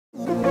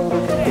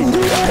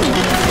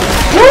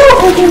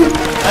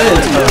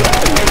Alter!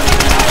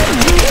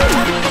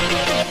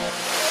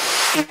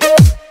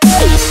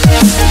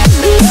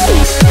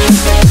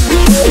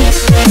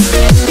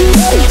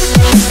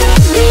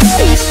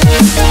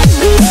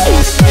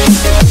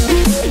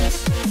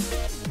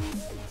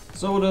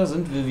 So, da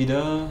sind wir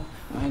wieder.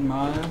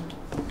 Einmal.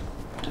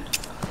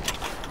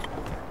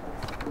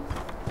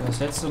 Das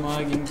letzte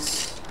Mal ging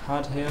es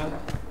hart her.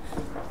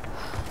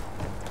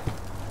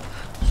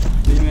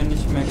 Ich bin mir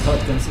nicht mehr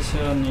gerade ganz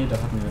sicher. Ne, da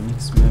hatten wir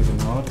nichts mehr,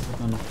 genau. Das hat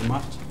man noch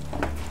gemacht.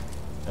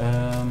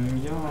 Ja,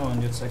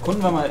 und jetzt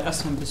erkunden wir mal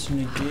erstmal ein bisschen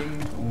die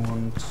Gegend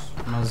und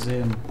mal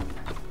sehen,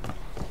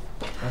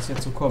 was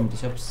jetzt so kommt.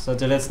 Ich habe es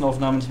seit der letzten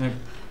Aufnahme nicht mehr.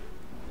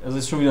 Also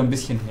ist schon wieder ein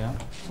bisschen her.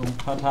 So ein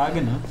paar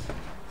Tage, ne?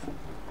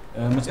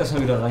 Muss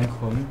erstmal wieder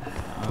reinkommen.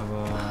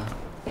 Aber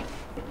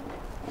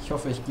ich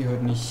hoffe, ich gehe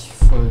heute nicht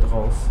voll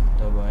drauf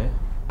dabei.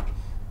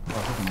 Oh,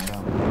 guck mal da.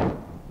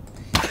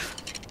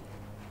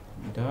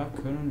 Da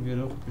können wir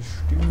doch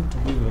bestimmt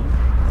drüber.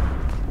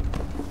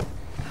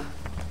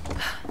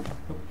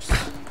 Ups.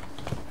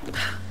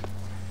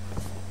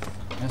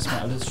 Erstmal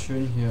alles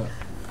schön hier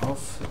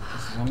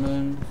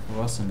aufsammeln.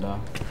 Wo war's denn da?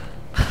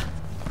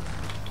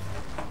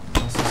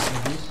 Was es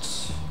hier gibt.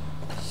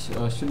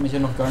 Ich finde mich hier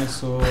noch gar nicht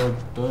so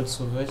doll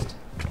zurecht.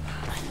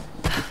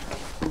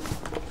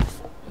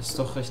 Ist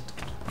doch recht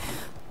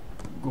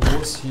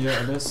groß hier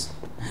alles.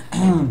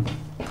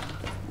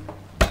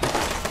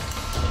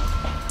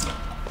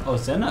 Oh,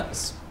 sehr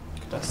nice.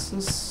 Das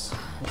ist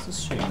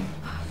schön.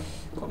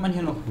 Kommt man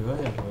hier noch höher?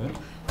 Jawohl.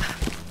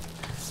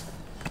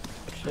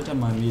 Kletter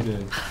mal,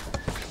 Mädel.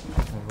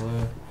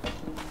 Jawohl.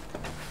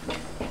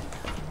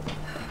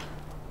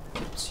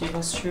 Gibt's hier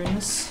was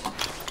Schönes?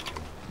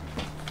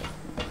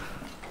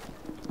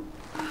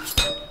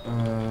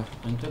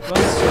 Bringt das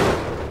was?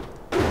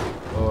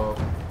 Oh.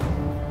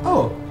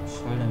 Oh,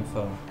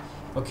 Schalldämpfer.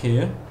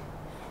 Okay.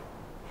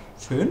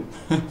 Schön.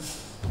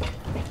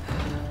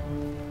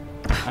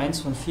 1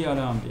 von 4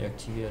 Alarm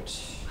deaktiviert.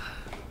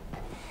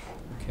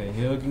 Okay,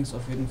 hier ging es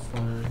auf jeden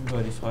Fall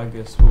über. Die Frage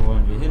ist, wo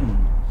wollen wir hin?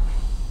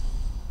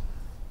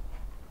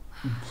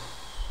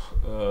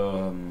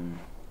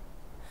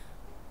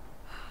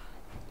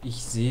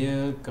 Ich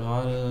sehe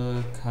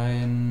gerade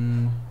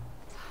kein...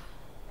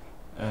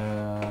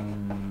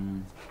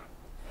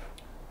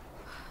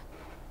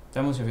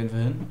 da muss ich auf jeden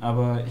Fall hin,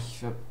 aber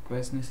ich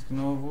weiß nicht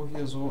genau, wo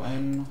hier so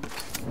ein...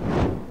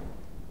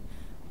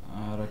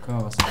 da können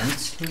wir was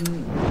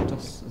anzünden,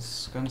 das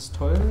ist ganz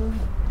toll,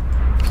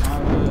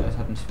 aber es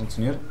hat nicht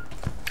funktioniert.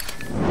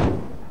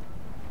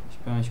 Ich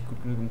bin nicht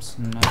gut genug im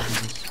Snipen.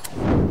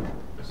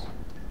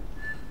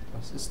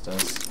 Was ist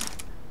das?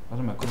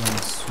 Warte mal, guck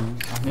mal zu.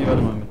 Ach nee,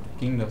 warte mal,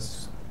 ging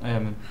das? Ah ja,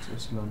 mit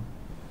Y.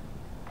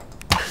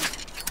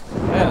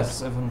 Ah ja, es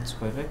ist einfach nur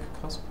zu weit weg,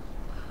 krass.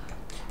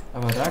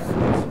 Aber da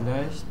können wir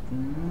vielleicht...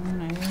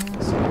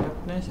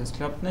 Nee, es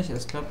klappt nicht,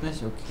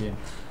 okay.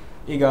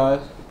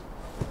 Egal.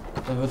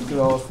 Da wird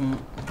gelaufen.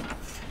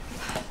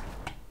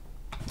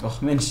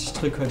 Ach Mensch, ich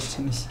drücke heute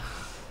ständig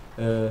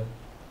die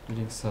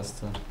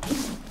Linkstaste.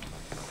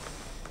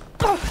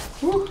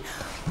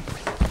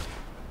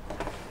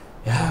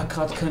 Ja,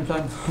 gerade keinen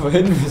Plan, wo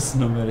wir hin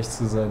müssen, um ehrlich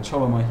zu sein.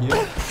 Schauen wir mal hier.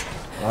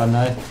 Ah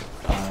nein.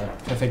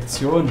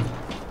 Perfektion.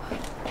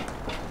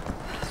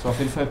 Das war auf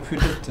jeden Fall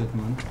predicted,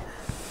 Mann.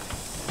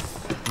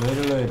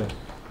 Leute.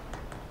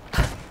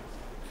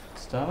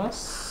 Ist da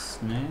was?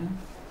 Nee.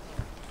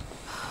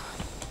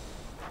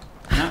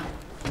 Ja.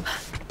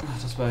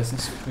 Ach, das war jetzt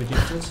nicht so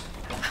predicted.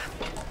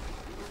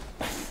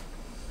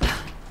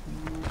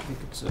 Hier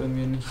gibt es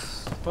irgendwie nicht...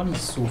 War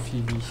nicht so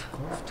viel, wie ich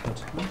gehofft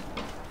hätte. Ne?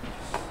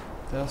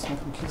 Da ist noch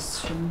ein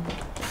Kistchen.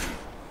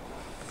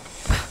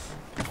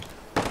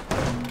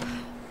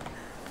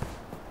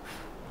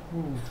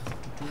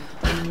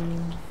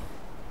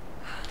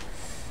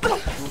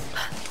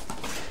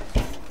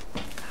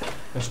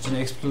 Da stehen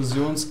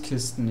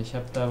Explosionskisten. Ich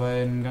habe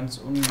dabei ein ganz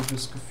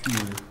ungutes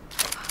Gefühl.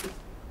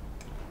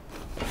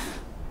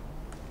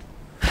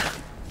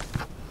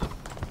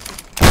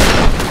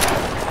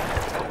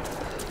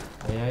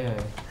 Eieiei.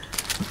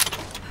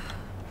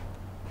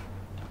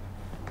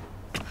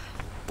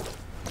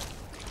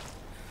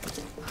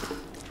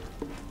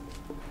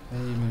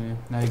 Hey,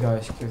 na egal,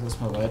 ich gehe jetzt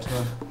erstmal weiter.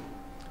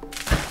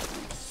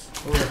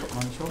 Oh, da kommt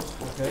man nicht hoch.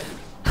 Okay.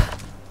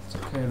 Ich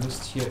habe keine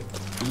Lust hier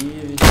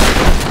ewig zu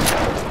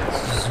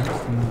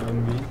suchen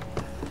irgendwie.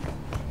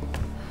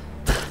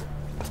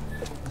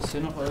 Ist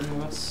hier noch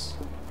irgendwas?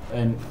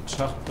 Ein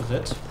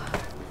Schachbrett.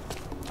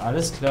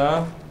 Alles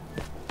klar.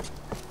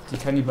 Die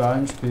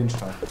Kannibalen spielen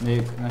Schach.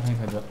 Nee, keine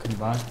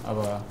Kannibalen,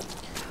 aber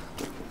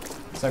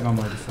sagen wir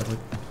mal die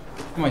Verrückten.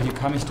 Guck mal, hier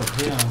kam ich doch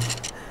her.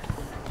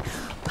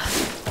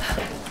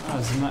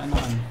 Ah, sieh mal einer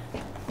an.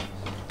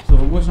 So,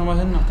 wo muss ich nochmal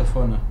hin? Nach da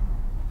vorne.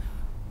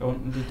 Da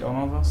unten liegt auch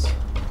noch was.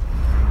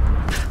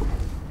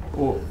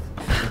 Oh,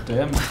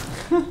 damn.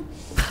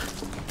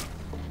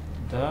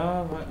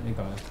 Da war...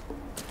 Egal.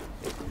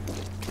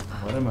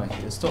 Warte mal,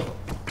 hier ist doch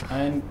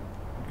ein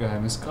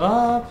geheimes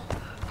Grab.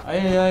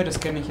 Eieiei, das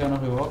kenne ich ja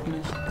noch überhaupt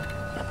nicht.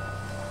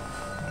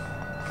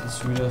 Das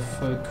ist schon wieder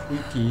voll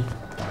creepy.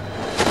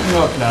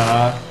 Ja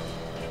klar.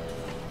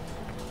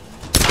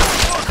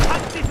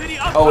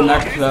 Oh, na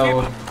klar.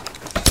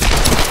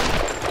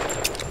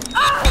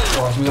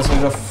 Boah, ich muss das mal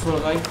wieder voll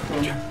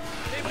reinkommen.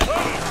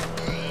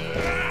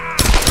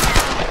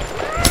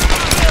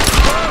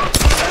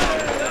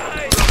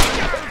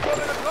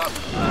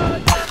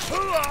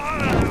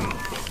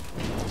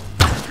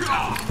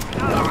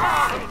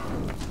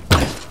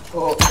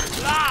 Oh.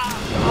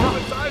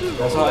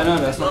 Da ist noch einer,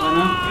 da ist noch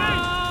einer.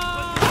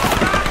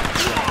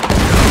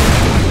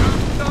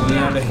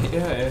 Ja, der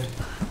hier, ey.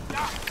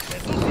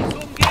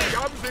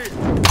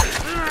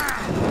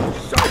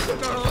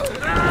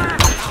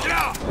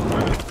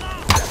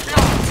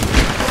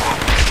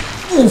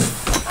 Uff!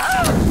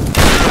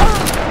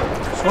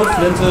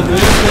 Schrotflinte,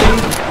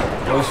 durchbringen.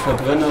 Oh, ich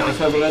verbrenne. Oh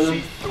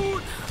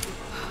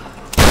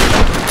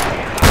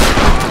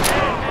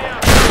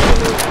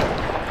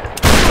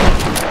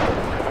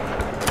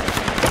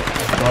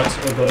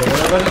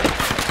Gott.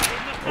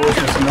 Oh,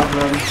 ich muss ihn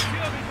nachladen.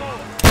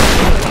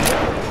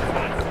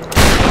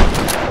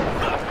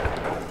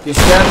 Die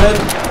sterben.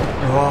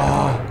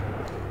 Oh.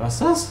 Was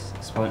ist das?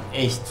 Das waren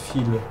echt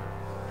viele.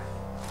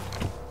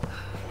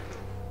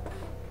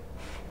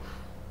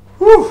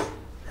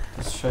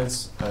 Das ist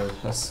scheiße. Alter,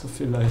 hast so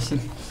viele Leichen.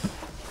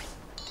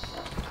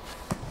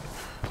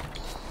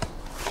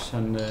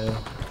 Schande, ey.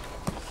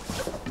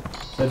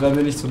 Seit wann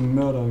bin ich zum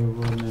Mörder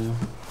geworden, ey.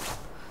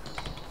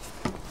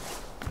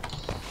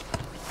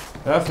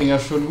 Ja, fing ja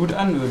schon gut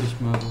an, würde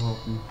ich mal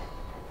behaupten.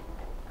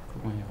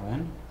 Guck mal hier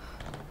rein.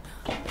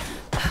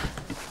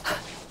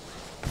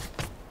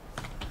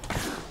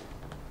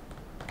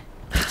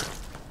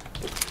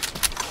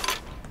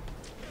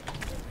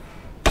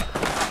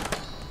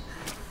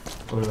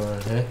 Oh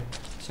Leute, hä?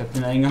 Ich habe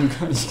den Eingang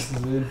gar nicht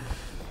gesehen.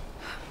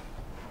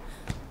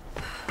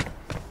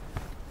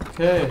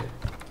 Okay.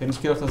 Ich hätte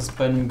nicht gedacht, dass es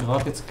bei einem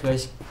Grab jetzt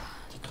gleich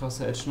die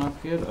krasse Action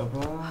abgeht,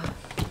 aber...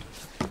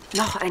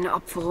 Noch eine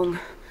Opferung.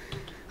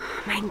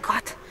 Mein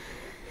Gott,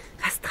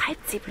 was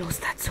treibt sie bloß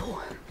dazu?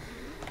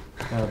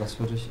 Ja, das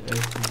würde ich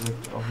ehrlich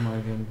gesagt auch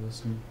mal gern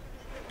wissen.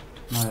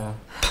 Naja,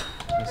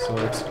 was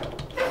soll's.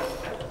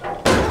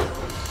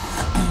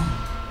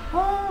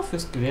 Ah,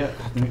 fürs Gewehr.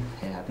 Hatten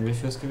wir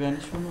fürs Gewehr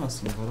nicht schon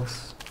was? Oder war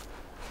das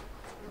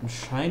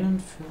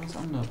anscheinend für was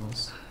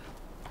anderes?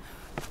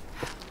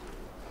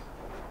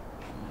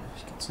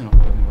 Gibt's hier noch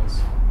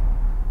irgendwas?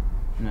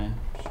 Nee,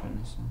 scheint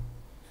nicht so.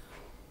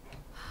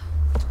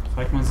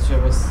 Fragt man sich ja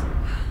was.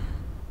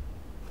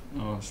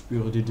 Oh,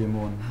 spüre die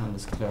Dämonen,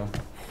 alles klar.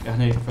 Ach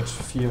nee, Quatsch,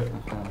 4.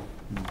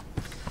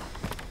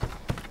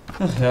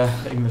 Ach ja,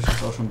 Englisch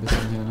ist auch schon ein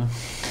bisschen hier, ne?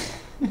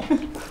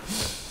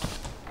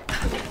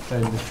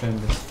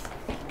 Peinlich.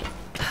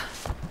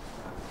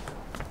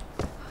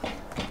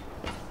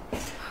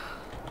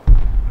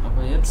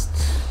 Aber jetzt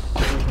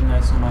sollten wir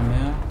jetzt nochmal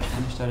mehr,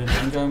 wenn ich da den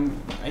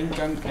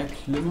Eingang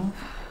erklimme.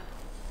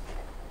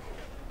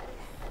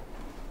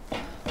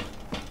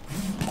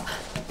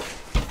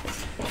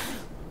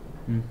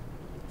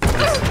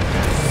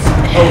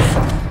 Oh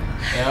fuck.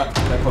 Ja,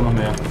 da kommt noch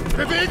mehr.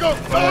 Bewegung!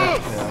 Ja.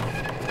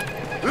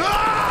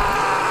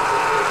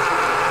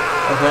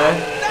 Okay.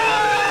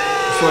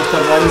 Ich wollte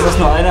gerade sagen, ist das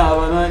nur einer,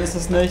 aber nein, ist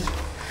das nicht. Sie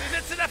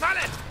sitzt in der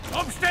Falle!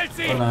 Umstellt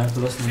sie! Oh nein,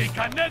 du lässt Sie nicht.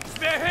 kann nirgends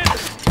mehr hin!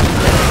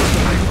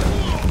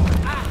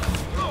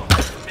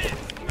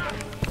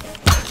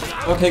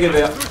 Okay,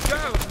 Gewehr.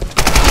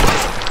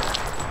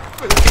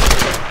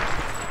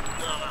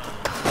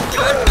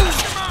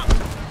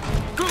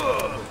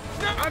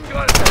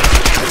 Angreifen!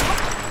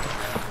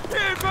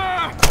 Hilfe!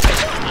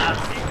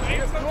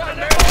 Hier ist nur ein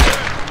Mensch!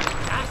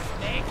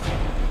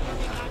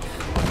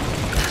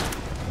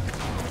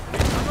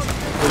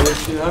 So, wie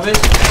viel habe ich?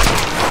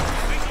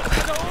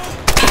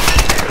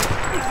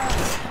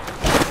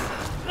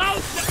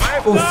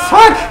 Oh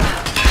fuck!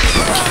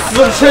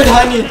 So ein Schild,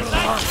 Honey!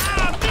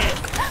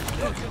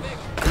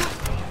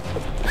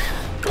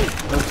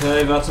 Okay,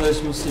 warte,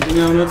 ich muss die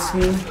Dinger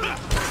benutzen.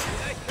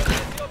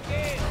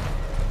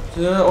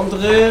 Ja,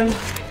 umdrehen.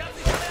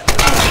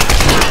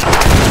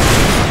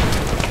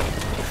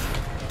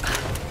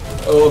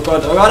 Oh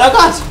Gott, oh Gott, oh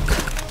Gott!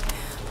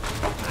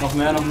 Noch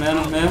mehr.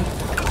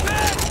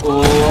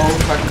 Oh,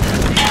 fuck.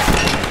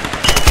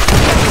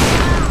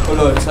 Oh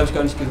Leute, das habe ich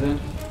gar nicht gesehen.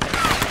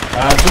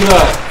 Ah, du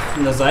da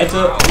von der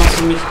Seite machst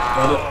du mich.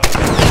 Warte.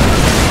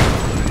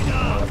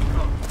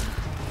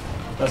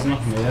 Da ist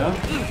noch mehr.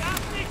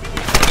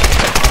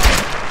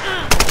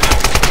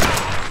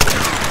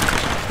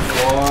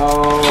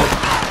 Wow.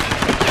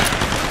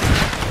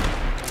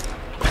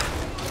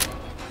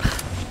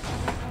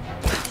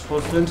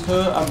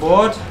 Schrotflinte an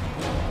Bord.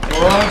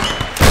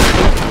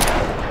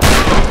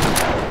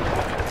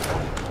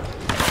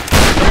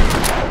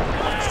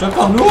 Stimmt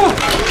doch nur.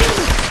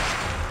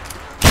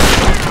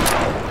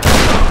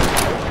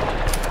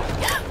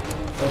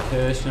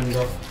 Okay, ich nehme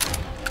doch.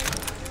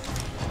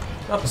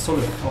 Ja,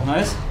 Pistole. Auch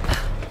nice.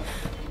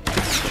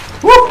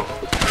 Oh,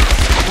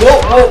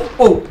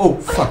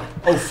 fuck.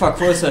 Oh, fuck.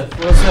 Wo ist er?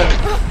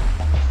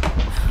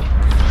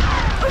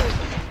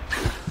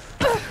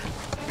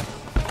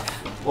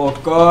 Oh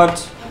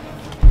Gott.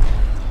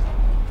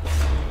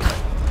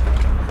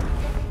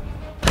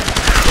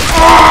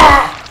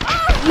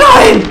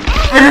 Nein!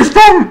 Bin ich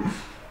dumm!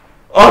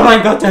 Oh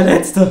mein Gott, der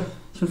letzte!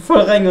 Ich bin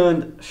voll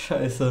reingerannt.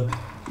 Scheiße.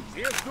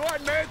 Hier ist nur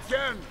ein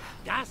Mädchen.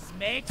 Das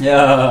Mädchen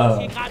Ja. ist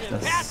hier gerade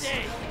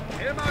fertig.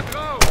 Immer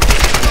drauf.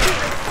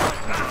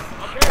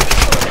 Okay.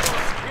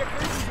 Wir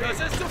kriegen sie. Das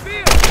ist zu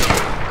viel.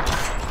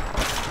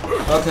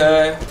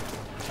 Okay.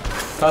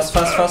 Fast.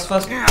 Schon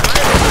alle?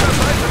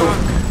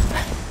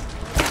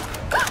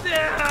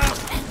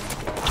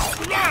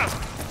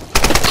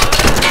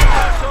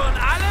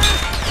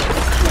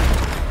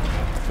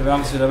 Wir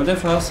haben es wieder mit dem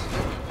Fass.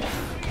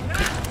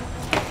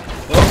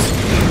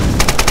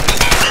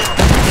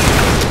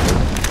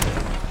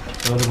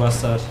 So, du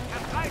Bastard.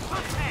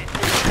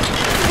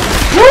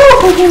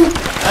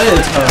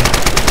 Alter.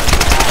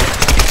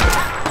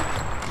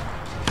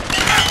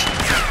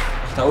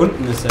 Da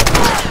unten ist er.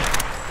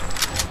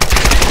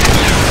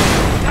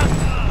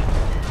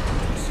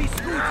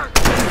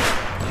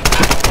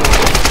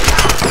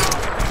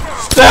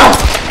 Sterb!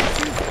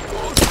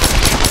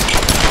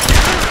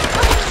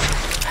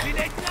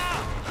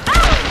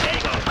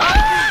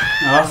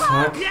 Ah,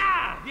 fuck.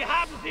 Ja, wir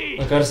haben sie.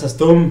 Oh Gott, ist das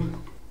dumm.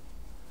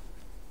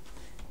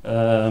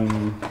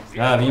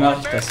 Ja, wie mache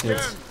ich das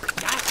jetzt?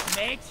 Das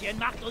Mädchen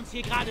macht uns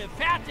hier gerade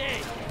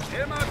fertig.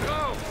 Immer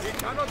drauf. Die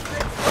kann uns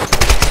nichts.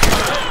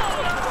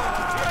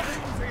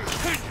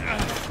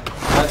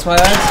 3, 2,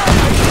 1.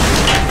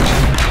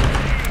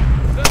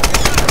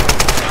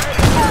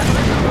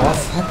 Oh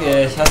fuck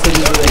ey, ich hasse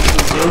diese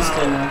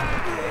Explosionsdinger.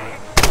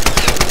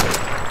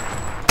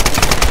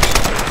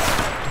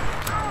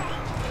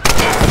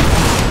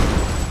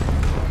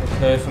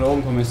 Okay, von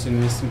oben kommen jetzt die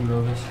nächsten,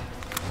 glaube ich.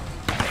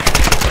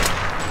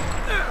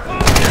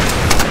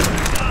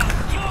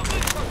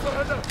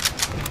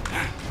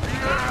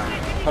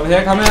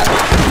 Komm her!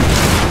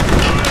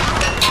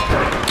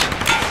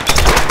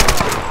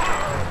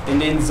 In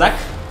den Sack.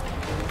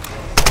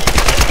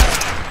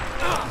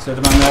 Das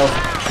sollte man mehr auf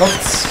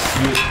Kopf.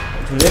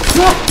 Du lebst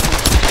noch?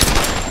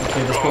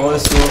 Okay, das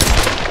bereust du.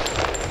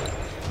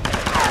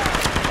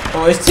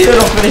 Oh, ich ziehe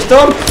doch, bin ich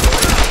dumm?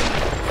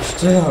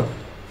 Stirb.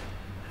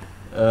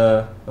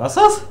 Was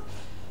ist das?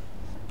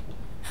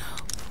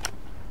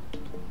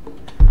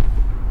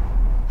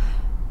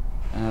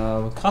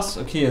 Krass,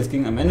 okay, jetzt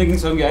ging am Ende ging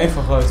es irgendwie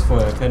einfacher als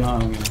vorher, keine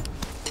Ahnung. Ey.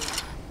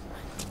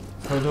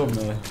 Voll dumm,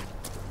 ey.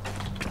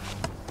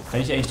 Kann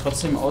ich eigentlich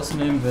trotzdem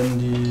ausnehmen, wenn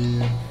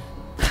die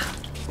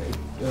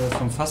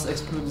vom Fass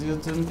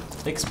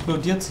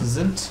explodiert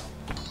sind?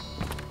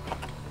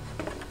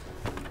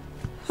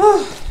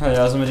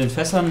 Naja, also mit den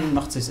Fässern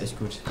macht sich's echt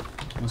gut,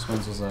 muss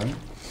man so sagen.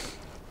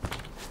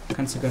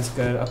 Kannst du ganz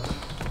geil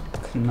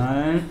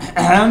abknallen.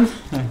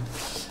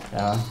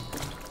 Ja.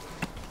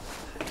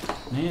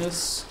 Nee,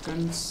 ist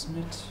ganz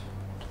nett.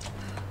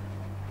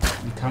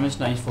 Wie kam ich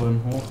denn eigentlich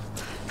vorhin hoch?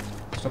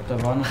 Ich glaube,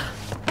 da war noch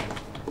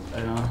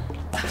einer.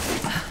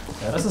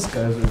 Ja, das ist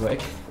geil, so über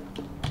Eck.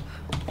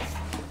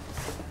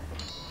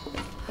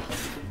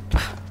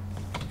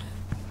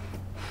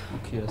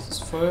 Okay, das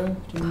ist voll,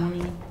 die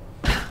Muni.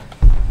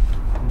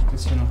 Und gibt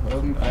es hier noch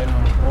irgendeinen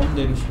Raum,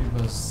 den ich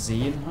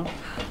übersehen habe?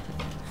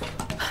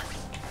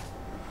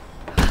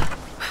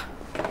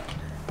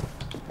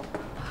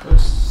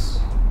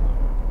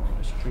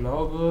 Ich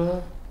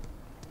glaube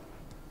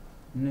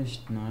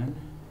nicht, nein.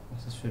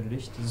 Was ist für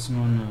Licht? Das ist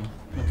nur eine.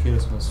 Okay,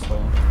 das war das Feuer.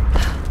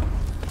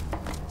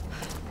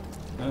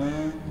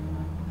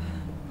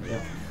 Ja.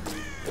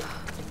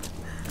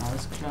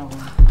 Alles klar.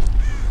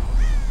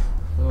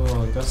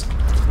 So, das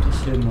krieg ich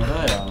hin,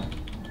 oder? Ja.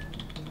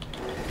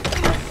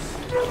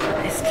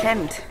 Es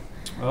klemmt.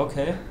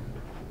 Okay.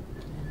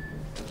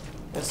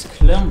 Es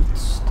klemmt.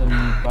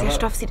 Dann Der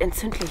Stoff sieht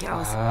entzündlich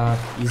aus. Ah,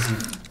 easy.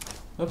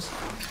 Ups.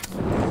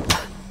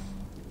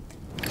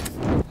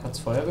 Hat's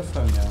Feuer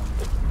gefangen, ja.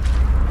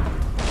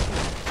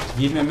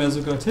 Die geben mir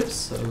sogar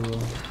Tipps, also.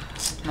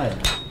 Naja.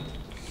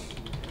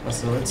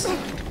 Was soll's.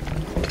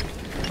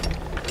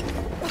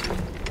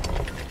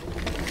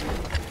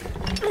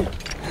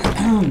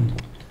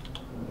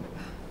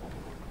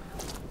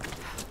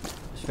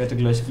 Ich wette,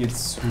 gleich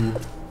geht's zu.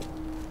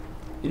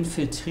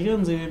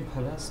 Infiltrieren Sie den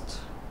Palast.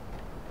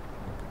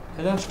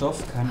 Heller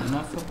Stoff kann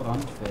immer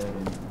verbrannt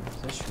werden.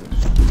 Sehr schön.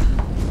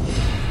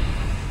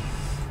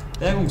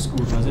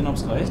 Bergungsgut. Mal sehen, ob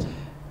es reicht.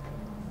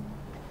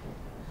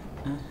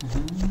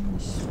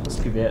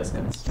 Das Gewehr ist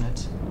ganz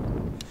nett.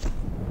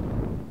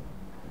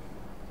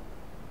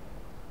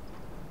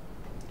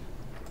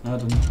 Na,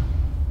 dann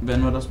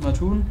werden wir das mal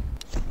tun.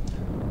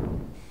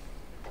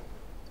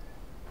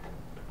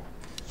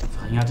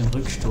 Frank hat den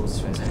Rückstoß.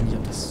 Ich weiß ja nicht,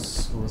 ob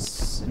das so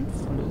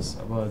sinnvoll ist,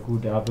 aber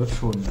gut, der wird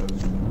schon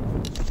irgendwie.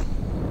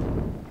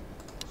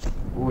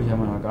 Oh, hier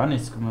haben wir noch gar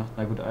nichts gemacht.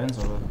 Na gut, eins,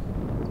 aber.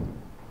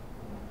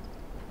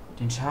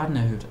 Den Schaden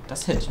erhöht.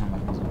 Das hätte ich noch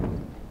machen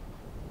sollen.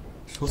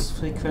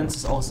 Schussfrequenz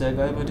ist auch sehr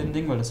geil bei dem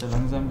Ding, weil das ja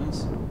langsam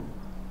ist.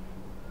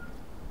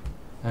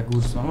 Ja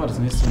gut, das machen wir das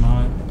nächste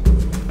Mal.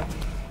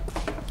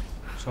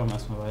 Schauen wir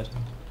erstmal weiter.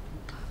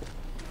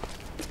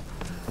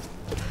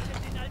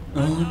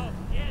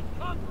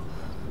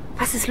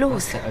 Was ist Wo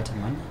los? ist der alte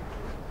Mann?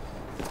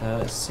 Da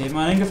ist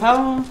jemand in Gefahr.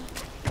 Muss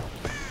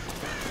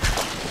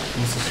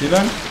ich hier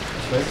lang?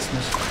 Ich weiß es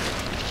nicht.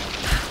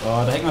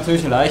 Oh, da hängt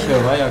natürlich eine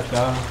Leiche, war ja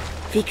klar.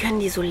 Wie können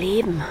die so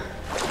leben?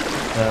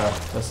 Ja,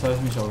 das habe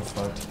ich mich auch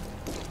gefragt.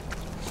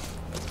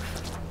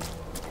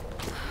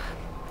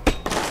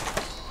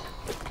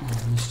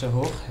 Nicht da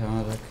hoch?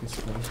 Ja, da geht's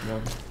glaube ich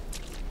lang.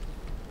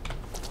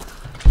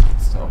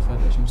 Ist da auch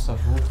weiter? Ich muss da hoch.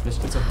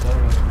 Vielleicht geht's auch da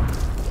weiter.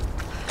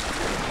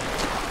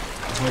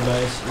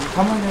 Vielleicht. Wie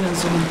kann man denn in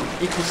so einem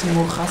ekligen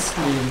Morast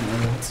leben?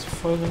 Also, hast du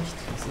voll recht.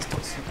 Das ist doch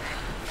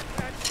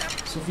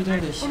so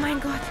widerlich. Oh mein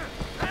Gott.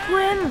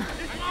 Grim!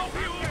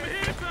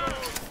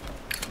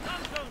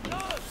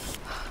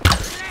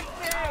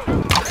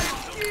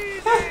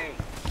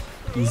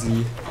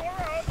 Easy.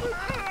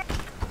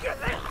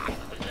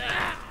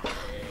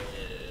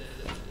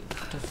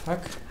 What the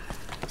fuck?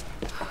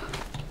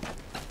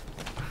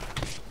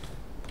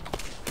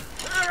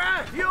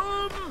 Hier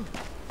oben!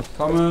 Ich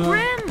komme.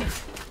 Grim!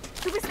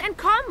 Du bist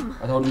entkommen!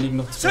 Ah, da unten liegen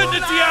noch zwei.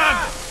 Zündet sie an!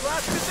 Du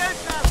hast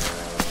Gesellschaft!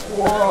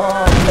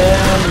 Wow,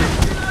 man.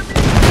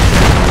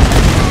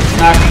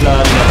 Na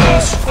klar,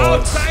 der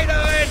Schrott.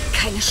 Outsiderin!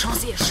 Keine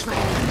Chance, ihr Schwein.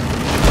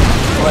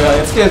 Oh ja,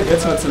 jetzt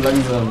wird zu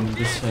langsam ein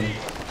bisschen.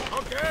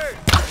 Okay!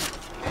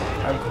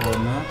 Alkohol,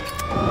 ne?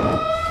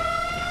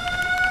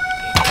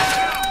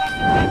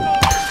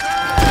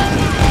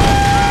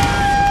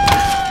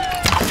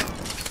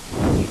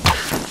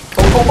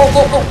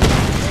 Oh.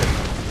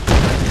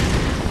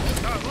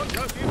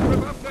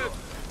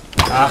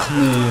 Ach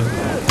nee.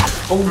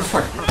 Oh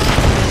fuck.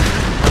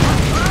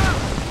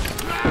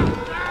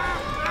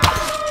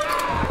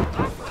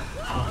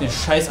 Mach den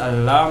scheiß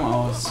Alarm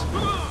aus.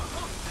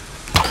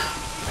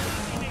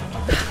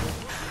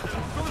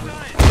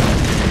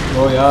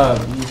 Oh ja,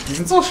 die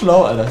sind so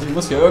schlau, Alter. Die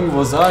muss hier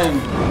irgendwo sein.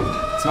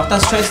 Jetzt macht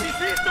das scheiß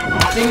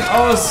Ding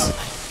aus.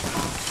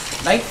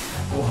 Nein.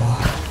 Oh.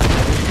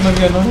 Immer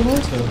wieder neue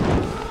Leute.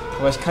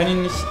 Aber ich kann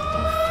ihn nicht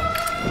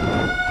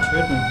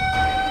töten.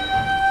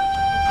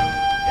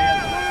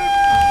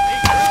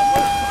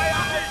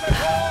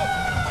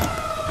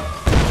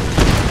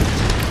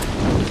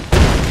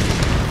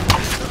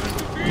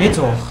 Geht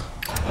doch.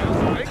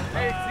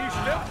 Sie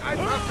stirbt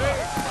einfach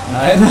nicht!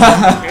 Nein.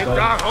 Geht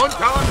da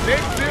runter und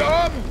legt sie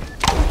um!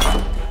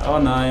 Oh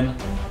nein.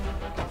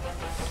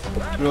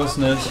 Bloß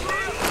nicht.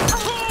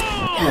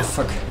 Oh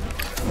fuck.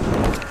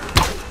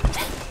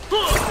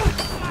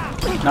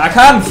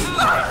 Nahkampf!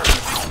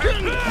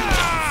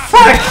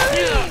 Fuck!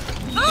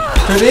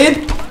 Für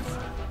den?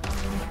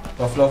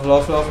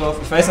 Lauf.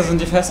 Ich weiß, das sind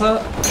die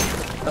Fässer.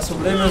 Das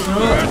Problem ist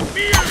nur...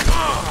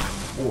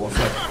 Oh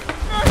fuck.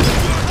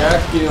 Ja,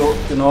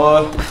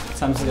 genau.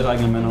 Jetzt haben sie ihre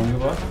eigenen Männer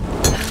umgebracht.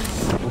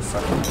 Oh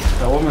fuck.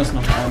 Da oben ist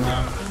noch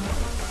einer.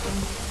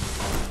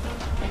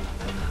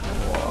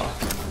 Boah.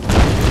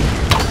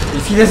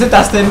 Wie viele sind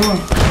das denn nur?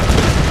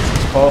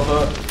 Ich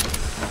brauche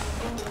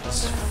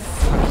das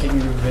fucking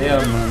Gewehr,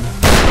 Mann.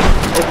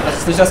 Oh, das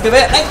ist nicht das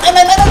Gewehr. Nein.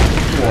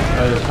 Oh,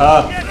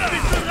 Alter.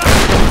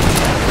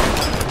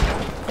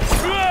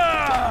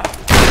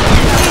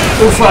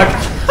 Oh fuck.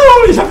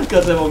 Ich hab mich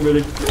gerade selber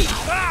umgelegt.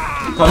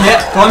 Komm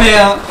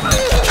her.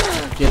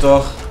 Geht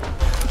doch.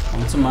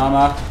 Komm zu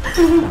Mama.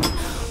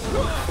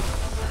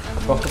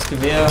 Ich brauch das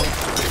Gewehr.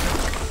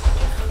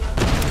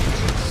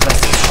 Das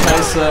ist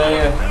scheiße,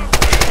 ey.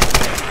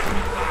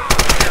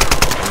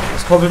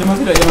 Es koppelt immer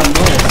wieder jemand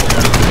Neues.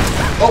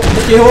 Oh,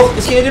 ich gehe hoch.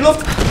 Ich gehe in die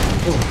Luft.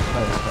 Oh,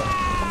 Alter.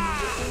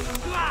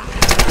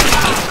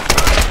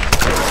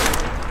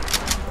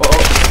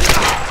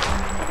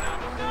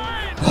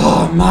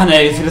 Oh Mann,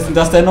 ey. Wie viele sind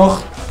das denn noch?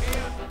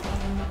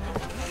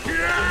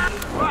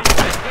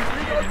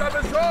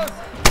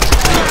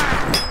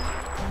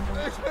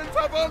 Ich bin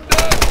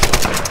verwundet!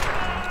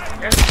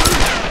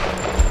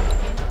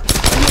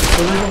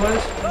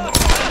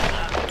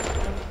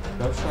 Ich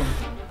glaub schon.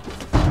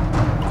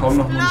 Kaum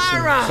noch Munition.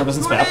 Ich glaube, das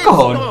sind zwei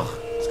abgehauen.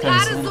 Das kann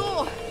nicht Gerade sein.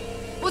 so.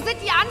 Wo sind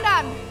die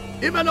anderen?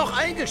 Immer noch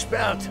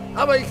eingesperrt,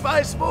 aber ich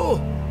weiß wo.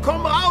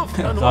 Komm rauf,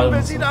 dann gerade holen wir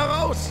noch sie so. da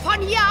raus. Von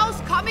hier aus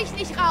komme ich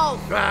nicht rauf.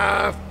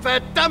 Ah,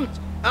 verdammt!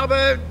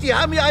 Aber die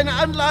haben hier eine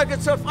Anlage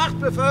zur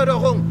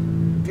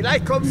Frachtbeförderung.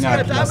 Vielleicht kommen sie Ja,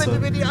 ja klasse. damit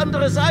über die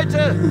andere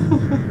Seite.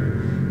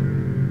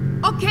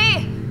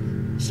 Okay,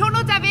 schon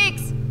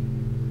unterwegs.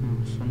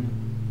 Schon.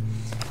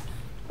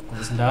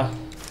 Was ist denn da?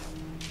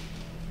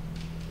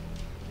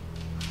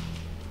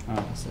 Ah,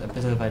 das ist ein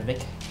bisschen weit weg.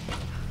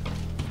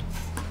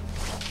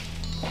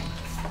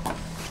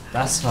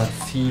 Das waren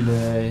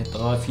viele.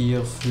 3,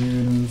 4,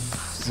 5,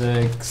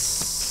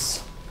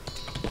 6.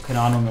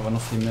 Keine Ahnung, aber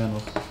noch viel mehr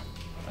noch.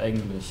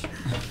 Eigentlich.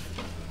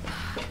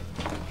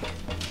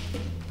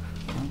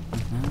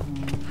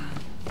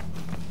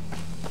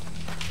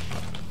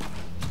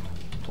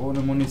 Ohne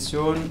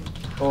Munition.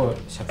 Oh,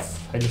 ich habe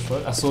Pfeile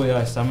voll. Achso,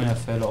 ja, ich sammle ja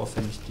Pfeile auf,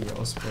 wenn ich die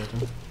ausbeute.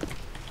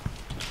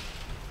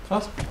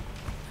 Krass.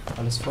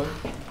 Alles voll.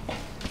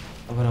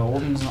 Aber da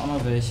oben sind auch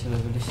noch welche, da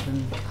will ich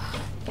hin.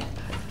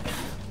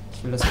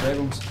 Ich will das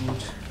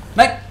Bergungsgut.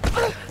 Nein!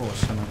 Oh,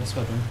 schau mal, das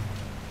war dumm.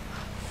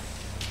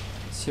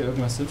 Ist hier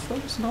irgendwas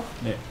Sinnvolles noch?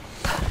 Nee.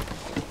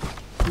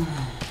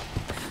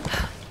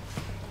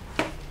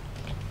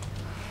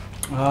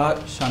 Ah,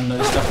 Schande.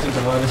 Ich dachte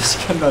gerade,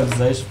 ich kann da ans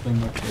Seil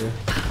springen. Okay.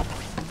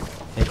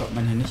 Hey, kommt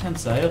man hier nicht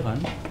ans Seil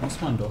ran? Muss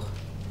man doch.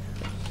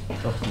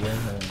 Doch, hier.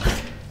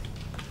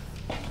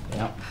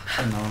 Ja,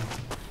 genau.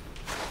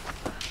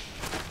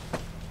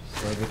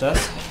 So geht das.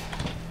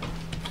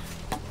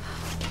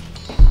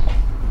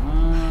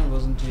 Ah, wo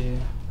sind die?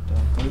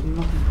 Da drüben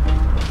noch ein paar.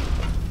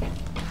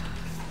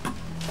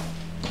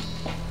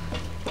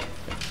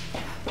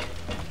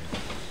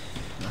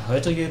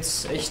 Heute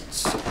geht's echt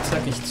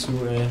zackig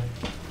zu, ey.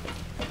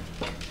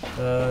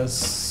 Da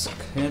ist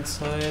keine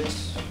Zeit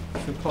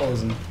für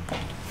Pausen.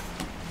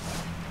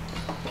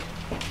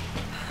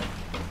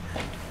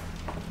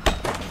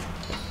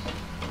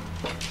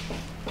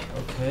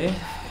 Okay.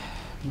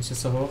 Muss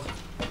jetzt da hoch.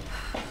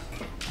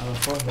 Aber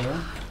vorher.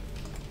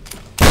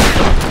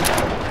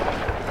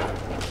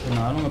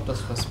 Keine Ahnung, ob das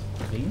was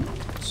bringt.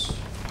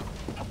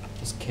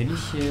 Das kenne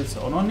ich hier jetzt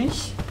auch noch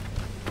nicht.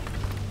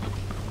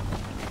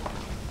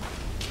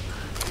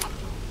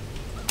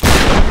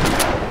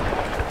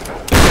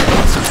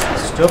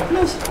 Stirbt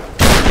nicht?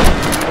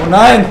 Oh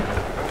nein!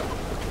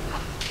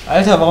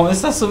 Alter, warum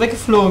ist das so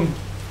weggeflogen?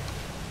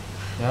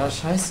 Ja,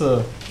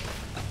 scheiße.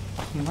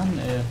 Ach Mann,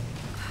 ey.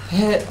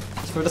 Hä?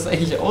 Ich wollte das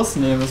eigentlich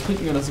ausnehmen. Was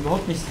bringt mir das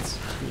überhaupt nicht zu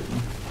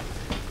töten?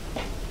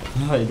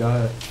 Ah,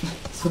 egal.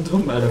 So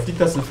dumm, Alter.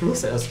 Fliegt das in den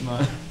Fluss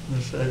erstmal.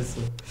 Scheiße.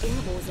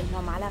 Inro sind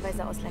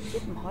normalerweise aus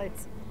lackiertem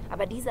Holz,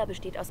 aber dieser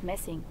besteht aus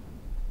Messing.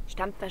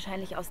 Stammt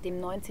wahrscheinlich aus dem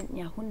 19.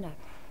 Jahrhundert.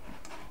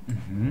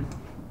 Mhm.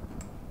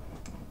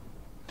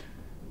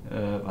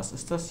 Was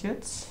ist das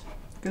jetzt?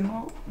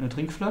 Genau? Eine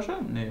Trinkflasche?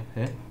 Nee,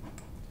 hä?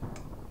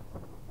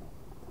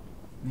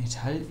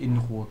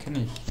 Metall-Inro kenne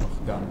ich doch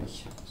gar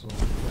nicht. So.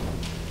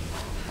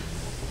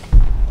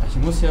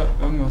 Hier muss ja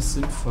irgendwas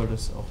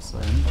Sinnvolles auch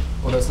sein.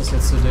 Oder ist das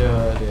jetzt so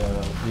der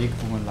Weg,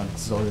 wo man lang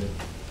soll?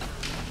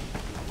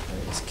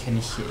 Das kenne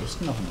ich hier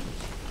echt noch nicht.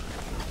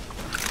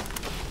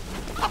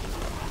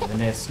 Wenn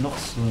da jetzt noch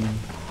so ein...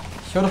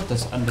 Ich höre doch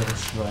das andere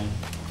Schwein.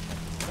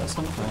 Da ist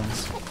noch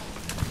eins.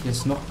 Hier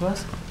ist noch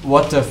was.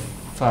 What the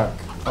fuck?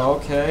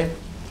 Okay.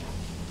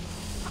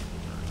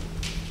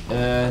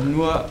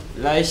 Nur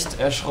leicht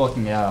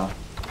erschrocken, ja.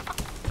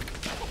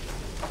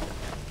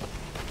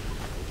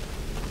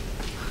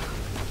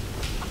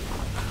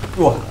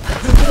 Oh.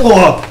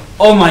 Oh.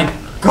 Oh mein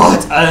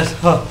Gott,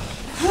 Alter.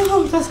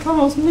 Das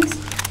kam aus dem Nix.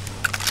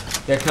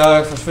 Ja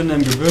klar, verschwinde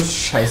im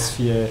Gebüsch.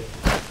 Scheißvieh.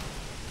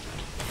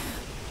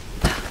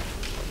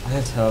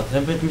 Alter,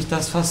 rempelt mich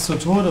das fast zu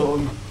Tode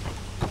um.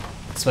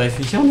 Zwei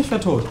Viecher und ich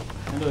war tot.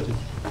 Eindeutig.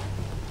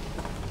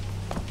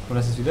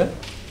 Oder ist es wieder? Ja,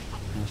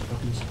 ich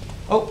glaube nicht.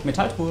 Oh,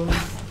 Metalltruhe.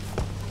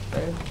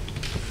 Geil.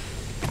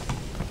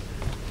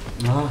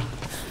 Ah.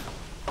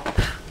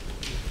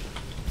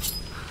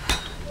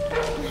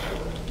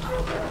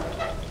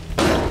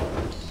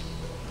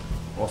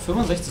 Oh,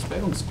 65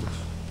 Bergungsgut.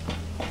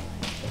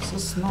 Das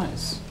ist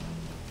nice.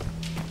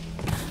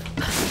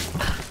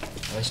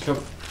 Aber ich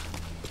glaube,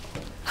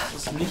 das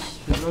ist nicht,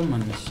 hier soll man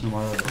nicht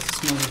normalerweise. Das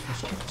ist mal so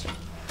versteckt.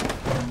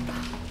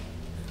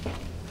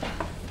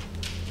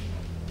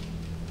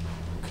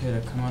 Okay,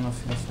 da kann man auf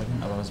jeden Fall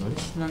hin. Aber was soll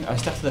ich lang? Ah,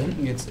 ich dachte, da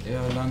hinten geht es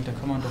eher lang. Da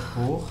kann man doch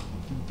hoch.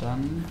 Und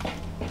dann...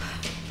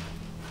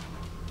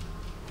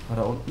 War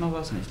da unten noch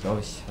was? Ne, ich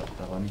glaube,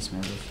 da war nichts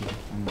mehr so viel.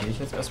 Dann gehe ich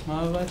jetzt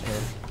erstmal weiter.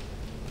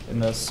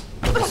 In das...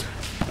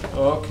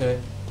 Okay.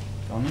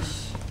 Gar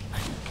nicht.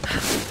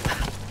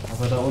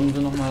 Aber da unten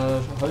sind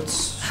nochmal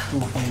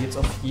Holzstufen. Geht's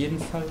auf jeden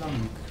Fall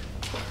lang.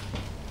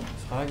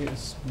 Die Frage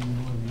ist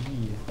nur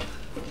wie.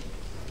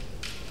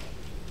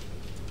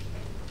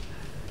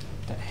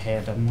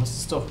 Dann muss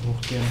es doch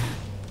hochgehen.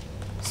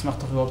 Das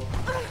macht doch überhaupt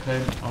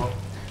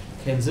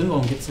keinen Sinn.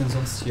 Warum geht's denn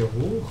sonst hier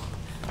hoch?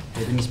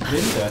 Ja, bin ich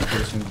blind? Ja, ich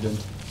bin schon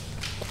blind.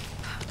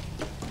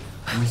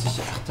 Da muss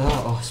ich... Ach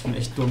da, oh, ich bin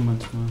echt dumm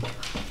manchmal.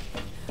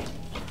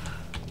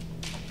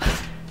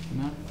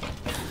 Na?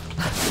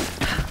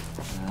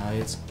 Ja,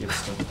 jetzt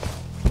geht's doch.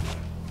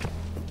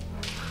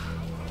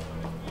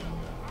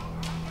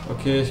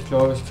 Okay, ich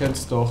glaube, ich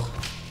kenn's doch.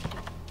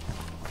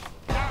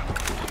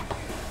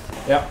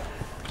 Ja.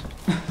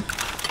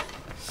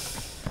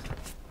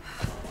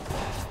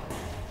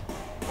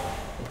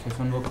 Okay,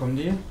 von wo kommen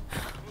die?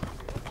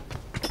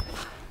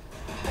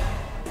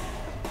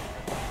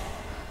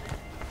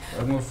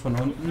 Irgendwo von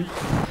unten.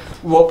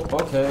 Wow,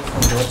 okay,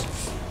 von dort.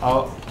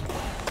 Au.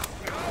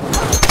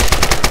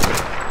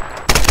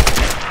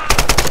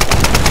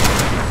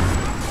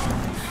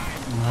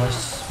 Ja, ich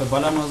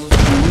verballer mal so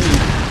viel Muni.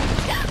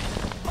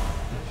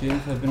 Auf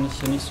jeden Fall bin ich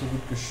hier nicht so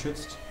gut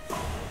geschützt.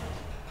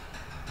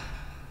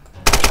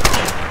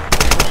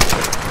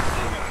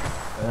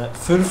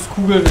 Fünf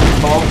Kugeln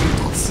im Bauch und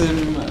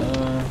trotzdem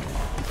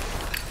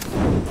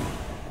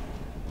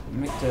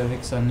merkt der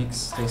Wichser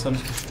nix. Der ist auch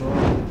nicht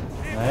gestorben.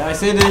 Naja, ich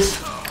sehe dich.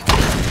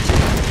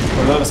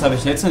 Oh Leute, was habe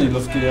ich jetzt in die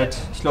Luft gejagt?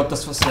 Ich glaube,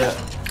 das was der...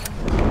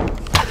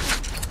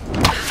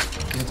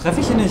 Wieso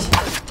treffe ich ihn nicht?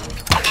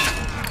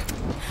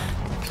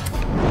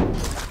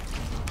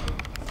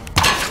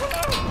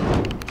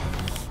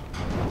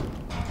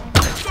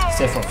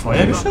 der vor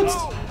Feuer geschützt?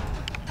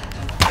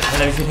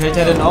 Alter, wie viel hält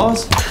der denn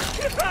aus?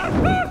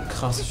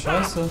 Krasse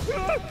Scheiße.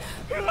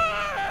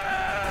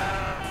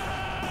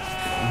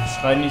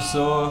 Schrei nicht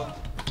so.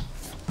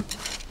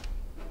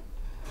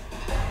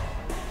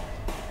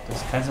 Das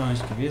kann es noch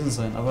nicht gewesen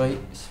sein, aber ich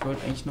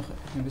wollte eigentlich noch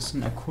ein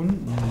bisschen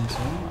erkunden und so,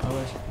 aber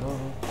ich glaube,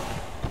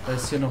 weil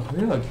es hier noch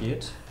höher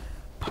geht.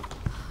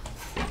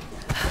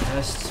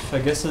 Vielleicht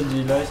vergesse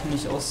die Leichen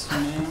nicht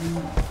auszunehmen.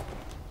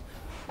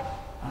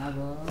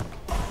 Aber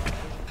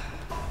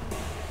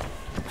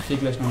ich gehe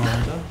gleich nochmal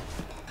runter.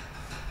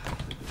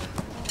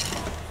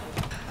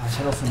 Ah, ich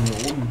habe auch von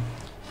hier oben.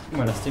 Guck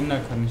mal, das Ding da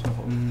kann ich noch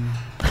ummieten.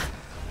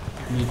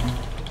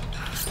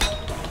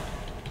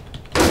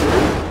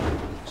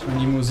 Ich meine,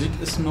 die Musik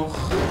ist noch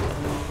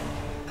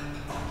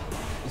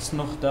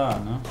da,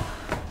 ne?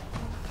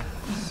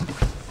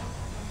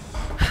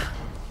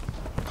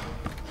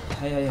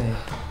 Heieiei.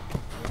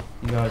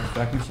 Egal, ich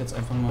berg mich jetzt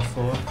einfach mal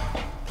vor.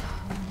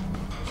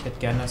 Ich hätte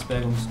gerne das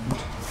Bergungsgut.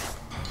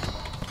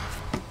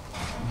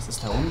 Was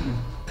ist da unten?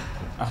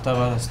 Ach, da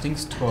war das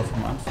Dingstor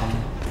vom Anfang.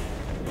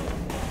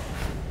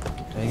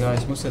 Ja, egal,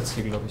 ich muss jetzt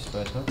hier, glaube ich,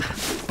 weiter.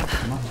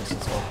 Dann mache ich das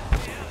jetzt auch.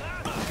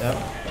 Ja.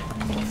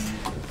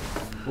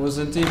 Wo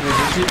sind die? Wo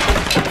sind die?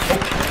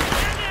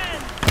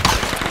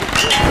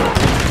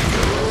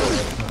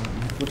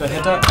 Guter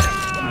Hitter.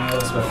 Naja,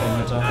 das war kein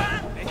Hitter.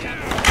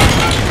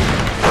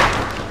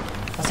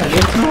 Was, er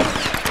lebt noch?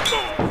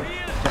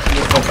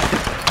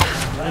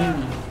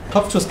 Nein.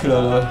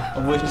 Kopfschusskiller, Leute.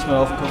 Obwohl ich nicht mal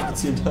auf den Kopf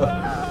gezielt habe.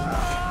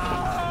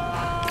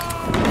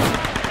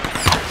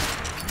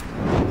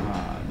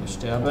 Wir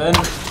sterben.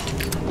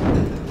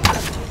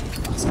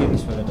 Ach, es geht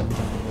nicht, weil er dahinter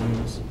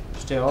verbunden ist.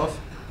 Steh auf.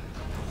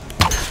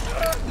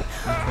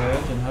 Okay,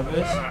 den habe ich.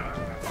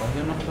 War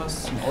hier noch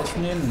was zum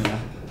Ausnehmen? Ne.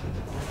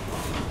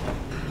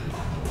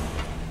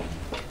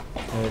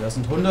 Okay, das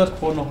sind 100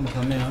 pro, noch ein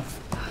paar mehr.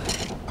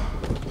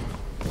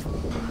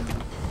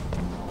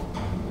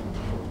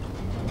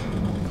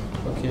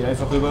 Okay,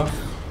 einfach rüber.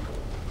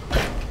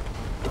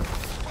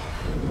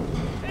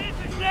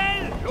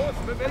 Los,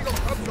 Bewegung,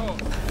 komm schon.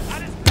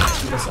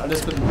 Das ist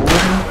alles mit dem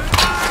Boden.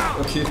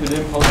 Okay, für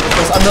den braucht ich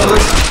was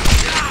anderes.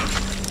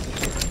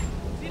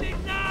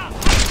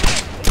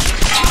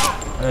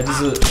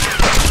 Diese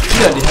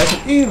Spieler, die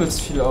halten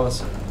übelst viel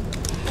aus.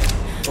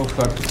 Oh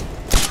fuck.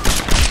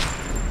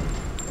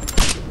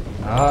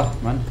 Ah,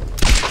 Mann.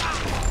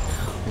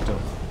 Geht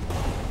doch.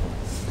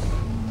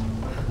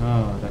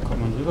 Ah, da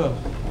kommt man rüber.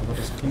 Aber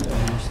das bringt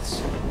eigentlich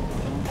nichts.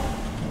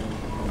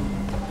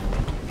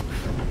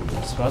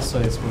 Das war's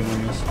doch jetzt wohl noch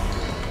nicht.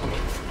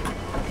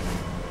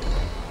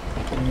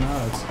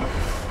 Niemals.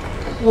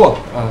 Oh,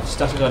 ich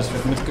dachte gerade, ich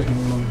werde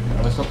mitgenommen.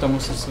 Aber ich glaube, da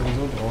muss ich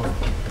sowieso drauf.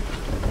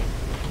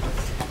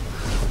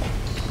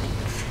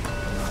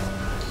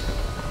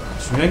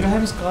 Schon wieder ein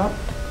geheimes Grab?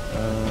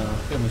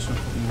 Hier muss ich schon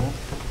gucken, wo.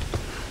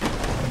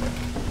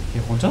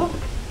 Hier runter?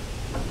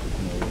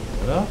 Nee,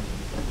 oder?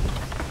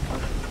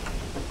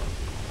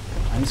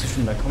 Eigentlich so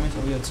schön, da komme ich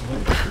auch wieder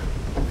zurück.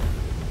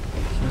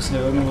 Hier müssen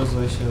ja irgendwo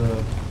solche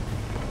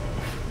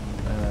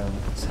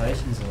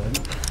Zeichen sein.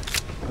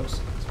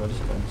 Ups, das wollte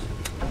ich gar nicht.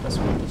 Das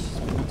wollte ich.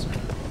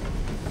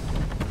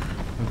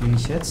 Wo bin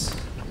ich jetzt?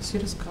 Ist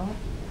hier das Grab?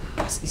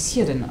 Was ist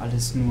hier denn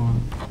alles nur?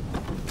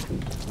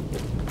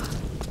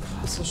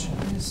 Krasse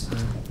Scheiße.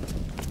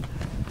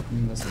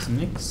 Das ist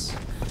nix.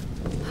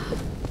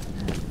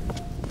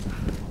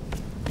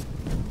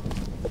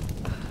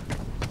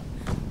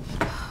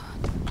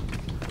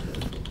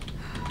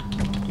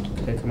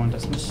 Okay, kann man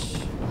das nicht...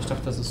 Ich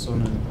dachte, das ist so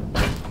eine...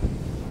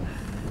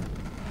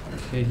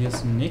 Okay, hier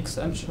ist nix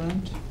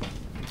anscheinend.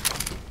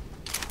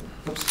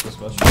 Ups, das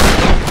war's schon.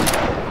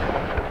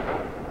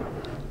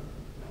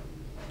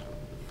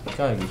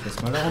 Egal, gehe ich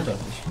jetzt mal da runter.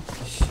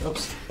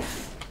 Ups.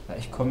 Ja,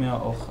 ich komme ja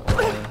auch...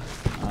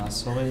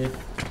 sorry.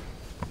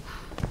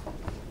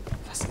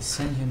 Was ist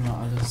denn hier nur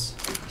alles?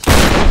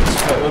 Ich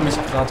verirre mich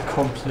gerade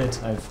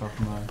komplett einfach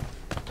mal.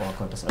 Oh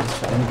Gott, das ist alles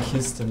für eine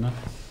Kiste, ne?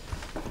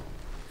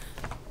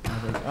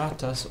 Ach,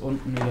 da ist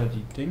unten wieder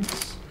die Dings.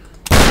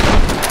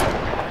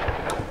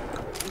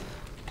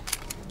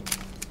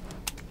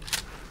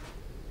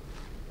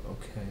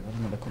 Okay, warte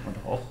mal, da kommt man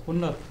doch auch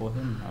 100 pro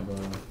hin, aber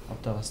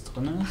ob da was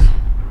drin ist?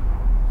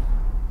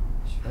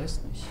 Ich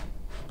weiß nicht.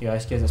 Ja,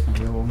 ich gehe jetzt erstmal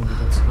hier oben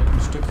wieder zurück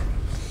ein Stück.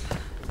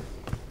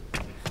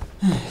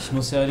 Ich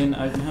muss ja den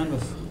alten Herrn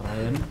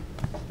befreien.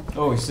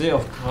 Oh, ich sehe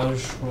auch gerade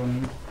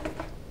schon.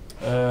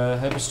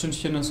 Halbes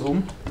Stündchen ist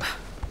um.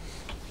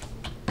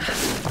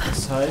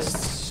 Das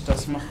heißt,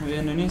 das machen wir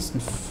in der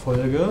nächsten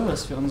Folge,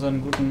 dass wir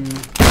unseren guten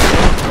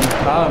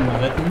Plan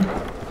retten.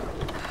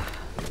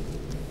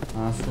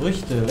 Ah,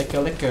 Früchte,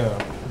 lecker, lecker.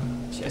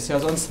 Ich esse ja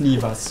sonst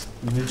nie was.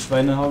 Die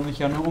Wildschweine hauen mich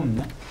ja nur um,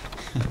 ne?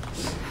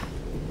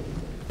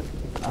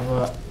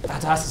 Aber,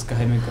 da ist das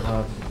geheime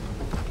Grab.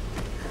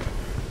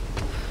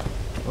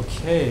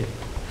 Okay.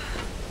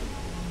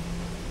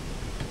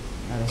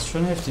 Ja, das ist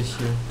schon heftig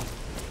hier.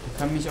 Ich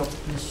kann mich auch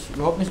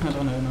überhaupt nicht mehr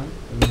dran erinnern.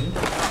 Irgendwie.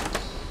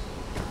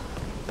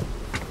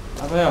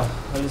 Aber ja,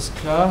 alles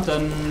klar.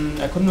 Dann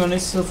erkunden wir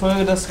nächste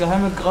Folge das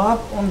geheime Grab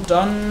und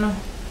dann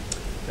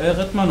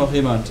rettet mal noch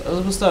jemand.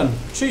 Also bis dann.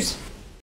 Tschüss.